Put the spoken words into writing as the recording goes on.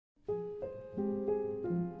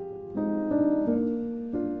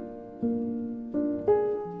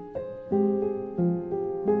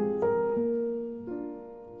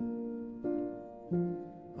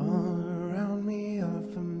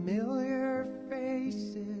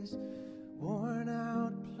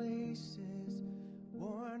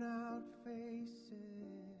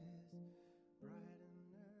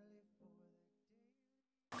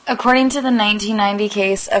According to the 1990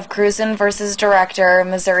 case of Cruzen versus Director,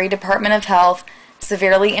 Missouri Department of Health,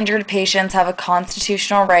 severely injured patients have a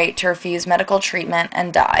constitutional right to refuse medical treatment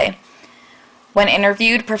and die. When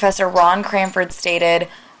interviewed, Professor Ron Cranford stated,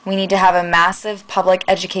 "We need to have a massive public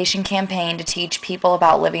education campaign to teach people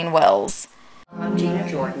about living wills." I'm Gina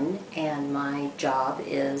Jordan, and my job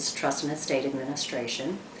is Trust and Estate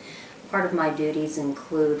Administration. Part of my duties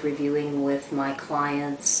include reviewing with my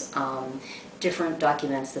clients different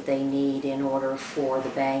documents that they need in order for the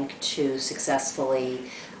bank to successfully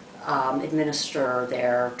administer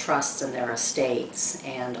their trusts and their estates.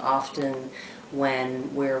 And often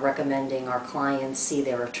when we're recommending our clients see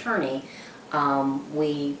their attorney,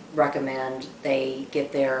 we recommend they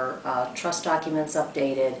get their trust documents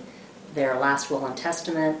updated, their last will and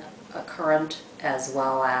testament current, as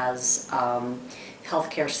well as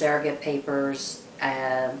healthcare surrogate papers,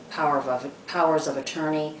 powers of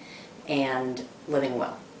attorney, and living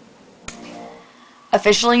will.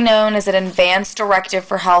 Officially known as an advance directive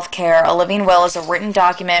for healthcare, a living will is a written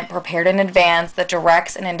document prepared in advance that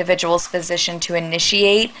directs an individual's physician to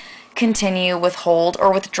initiate, continue, withhold,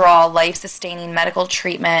 or withdraw life-sustaining medical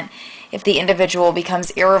treatment if the individual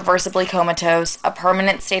becomes irreversibly comatose, a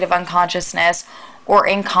permanent state of unconsciousness, or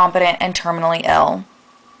incompetent and terminally ill.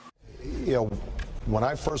 You know, when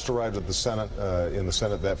I first arrived at the Senate, in the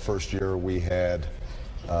Senate that first year, we had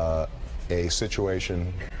a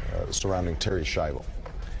situation surrounding Terry Schiavo.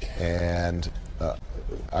 And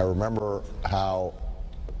I remember how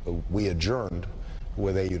we adjourned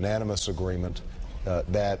with a unanimous agreement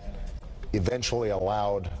that eventually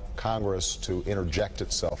allowed Congress to interject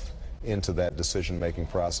itself into that decision-making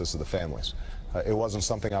process of the families. It wasn't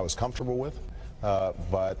something I was comfortable with,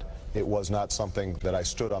 but it was not something that I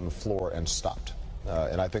stood on the floor and stopped.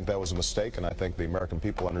 And I think that was a mistake, and I think the American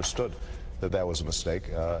people understood that that was a mistake.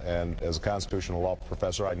 And as a constitutional law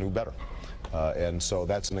professor, I knew better. And so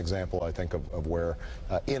that's an example, I think, of where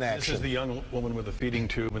inaction. This is the young woman with the feeding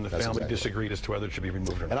tube, and the family exactly disagreed as to whether it should be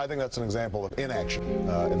removed or not. And I think that's an example of inaction,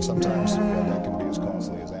 and sometimes that can be as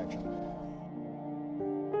costly as action.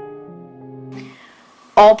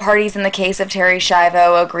 All parties in the case of Terry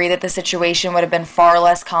Schiavo agree that the situation would have been far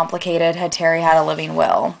less complicated had Terry had a living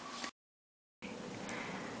will.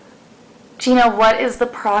 Gina, what is the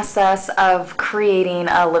process of creating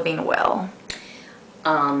a living will?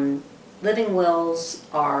 Living wills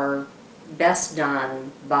are best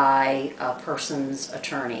done by a person's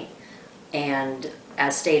attorney. And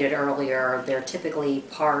as stated earlier, they're typically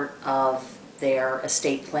part of their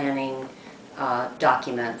estate planning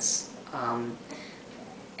documents.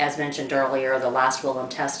 As mentioned earlier, the last will and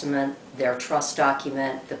testament, their trust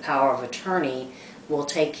document, the power of attorney will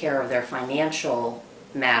take care of their financial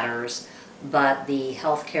matters, but the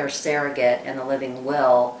healthcare surrogate and the living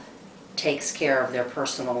will takes care of their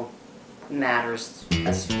personal matters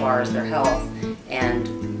as far as their health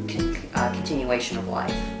and continuation of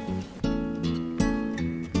life.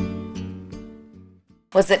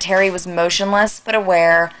 Was that Terry was motionless but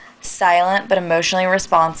aware, silent but emotionally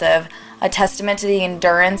responsive, a testament to the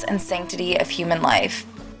endurance and sanctity of human life.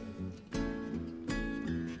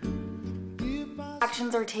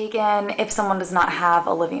 Actions are taken if someone does not have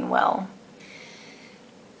a living will.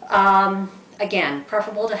 Again,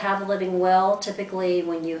 preferable to have a living will. Typically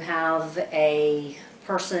when you have a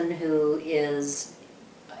person who is,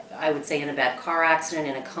 I would say, in a bad car accident,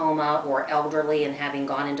 in a coma, or elderly and having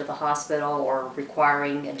gone into the hospital or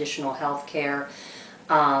requiring additional health care,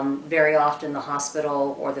 very often the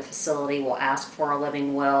hospital or the facility will ask for a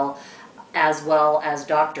living will, as well as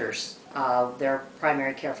doctors. Their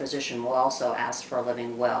primary care physician will also ask for a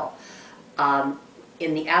living will.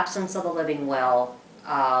 In the absence of a living will,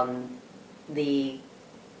 the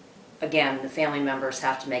family members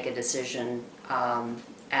have to make a decision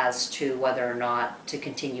as to whether or not to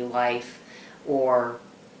continue life, or,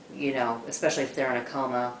 you know, especially if they're in a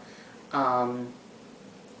coma,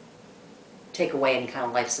 take away any kind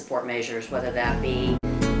of life support measures, whether that be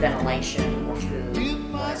ventilation or food,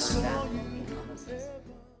 whatever that encompasses.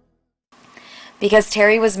 Because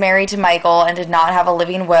Terry was married to Michael and did not have a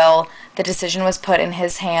living will, the decision was put in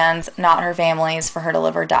his hands, not her family's, for her to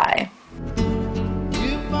live or die.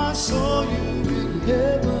 If I saw you in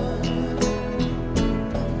heaven,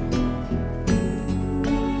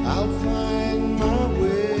 I'll find my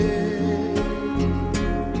way.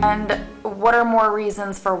 And what are more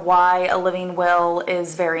reasons for why a living will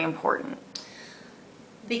is very important?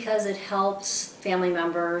 Because it helps family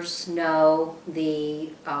members know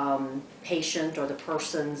the patient or the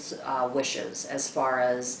person's wishes as far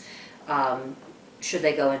as should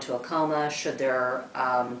they go into a coma, should their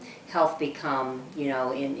health become,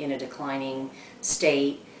 in a declining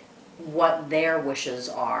state, what their wishes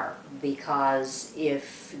are, because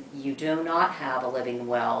if you do not have a living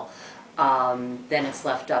will, then it's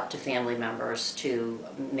left up to family members to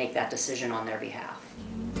make that decision on their behalf.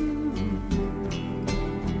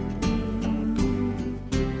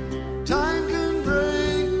 Time can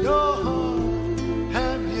break your heart.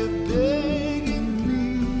 Have you begging,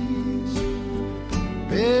 please?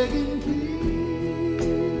 Begging,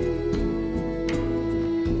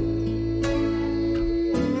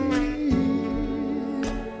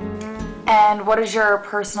 And what is your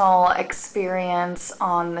personal experience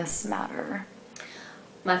on this matter?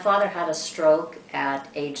 My father had a stroke at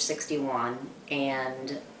age 61,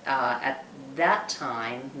 and at that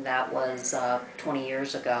time, that was 20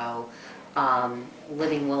 years ago,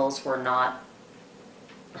 living wills were not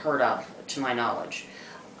heard of, to my knowledge.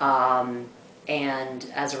 And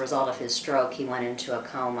as a result of his stroke, he went into a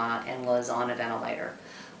coma and was on a ventilator.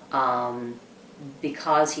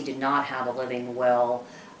 Because he did not have a living will,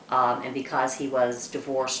 and because he was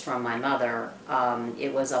divorced from my mother,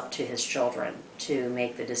 it was up to his children to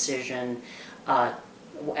make the decision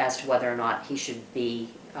as to whether or not he should be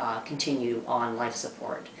continue on life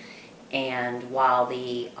support. And while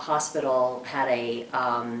the hospital had a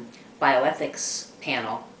bioethics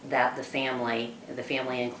panel that the family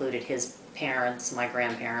included his parents, my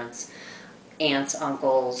grandparents, aunts,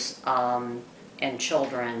 uncles, and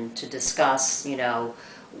children to discuss,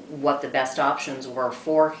 what the best options were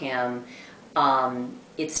for him,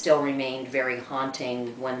 it still remained very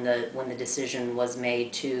haunting when the decision was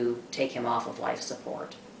made to take him off of life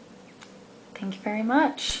support. Thank you very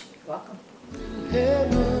much. You're welcome.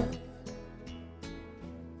 heaven.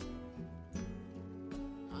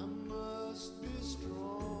 I must be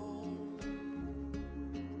strong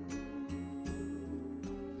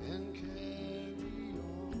and carry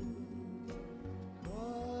on,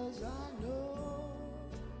 'cause I know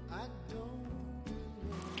I don't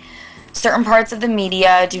belong. Certain parts of the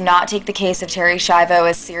media do not take the case of Terry Schiavo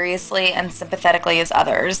as seriously and sympathetically as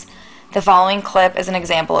others. The following clip is an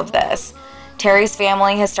example of this. Terry's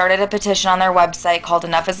family has started a petition on their website called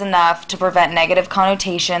Enough is Enough to prevent negative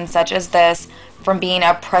connotations such as this from being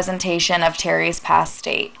a presentation of Terry's past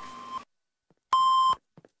state.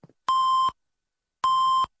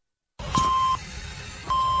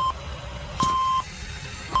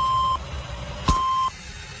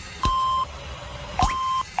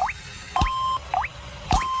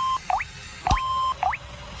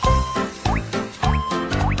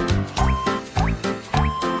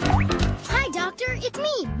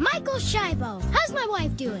 Schiavo. How's my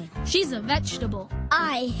wife doing? She's a vegetable.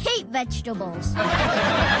 I hate vegetables.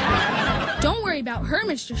 Don't worry about her,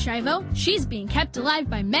 Mr. Schiavo. She's being kept alive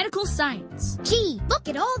by medical science. Gee, look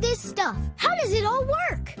at all this stuff. How does it all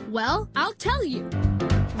work? Well, I'll tell you.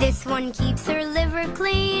 This one keeps her liver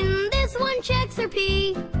clean. This one checks her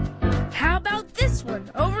pee. How about this one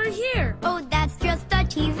over here? Oh, that's just a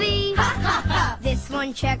TV. Ha ha ha! This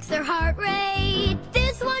one checks her heart rate.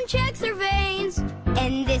 This one checks her veins.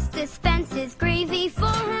 And this dispenses gravy for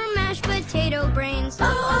her mashed potato brains. Oh,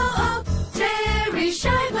 oh, oh, Terry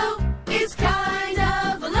Schiavo is kind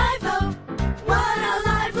of alive, oh. What a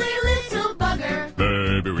lively little bugger.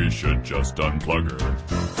 Maybe we should just unplug her.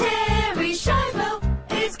 Terry Schiavo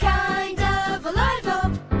is kind of alive,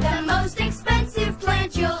 oh. The most expensive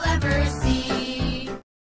plant you'll ever see.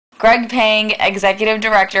 Greg Pang, Executive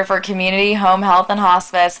Director for Community Home Health and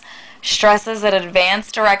Hospice, stresses that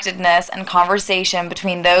advanced directedness and conversation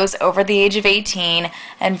between those over the age of 18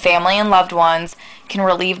 and family and loved ones can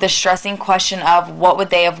relieve the stressing question of what would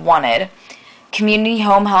they have wanted. Community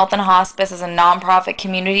Home Health and Hospice is a nonprofit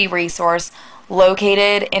community resource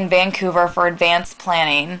located in Vancouver for advanced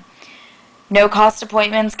planning. No-cost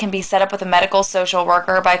appointments can be set up with a medical social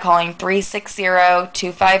worker by calling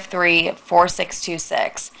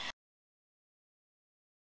 360-253-4626.